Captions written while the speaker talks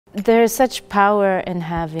There's such power in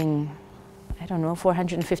having, I don't know,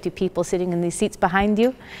 450 people sitting in these seats behind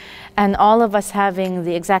you, and all of us having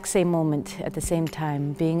the exact same moment at the same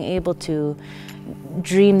time, being able to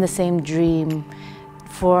dream the same dream,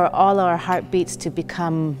 for all our heartbeats to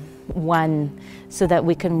become one, so that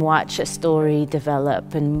we can watch a story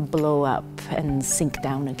develop and blow up and sink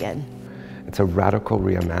down again. It's a radical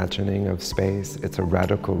reimagining of space. It's a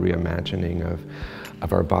radical reimagining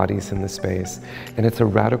of our bodies in the space. And it's a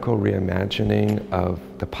radical reimagining of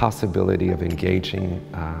the possibility of engaging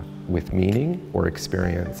with meaning or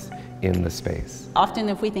experience in the space. Often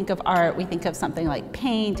if we think of art, we think of something like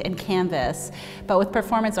paint and canvas, but with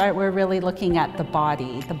performance art, we're really looking at the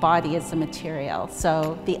body. The body is the material.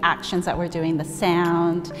 So the actions that we're doing, the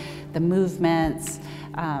sound, the movements,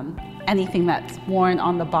 anything that's worn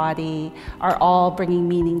on the body are all bringing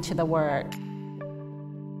meaning to the work.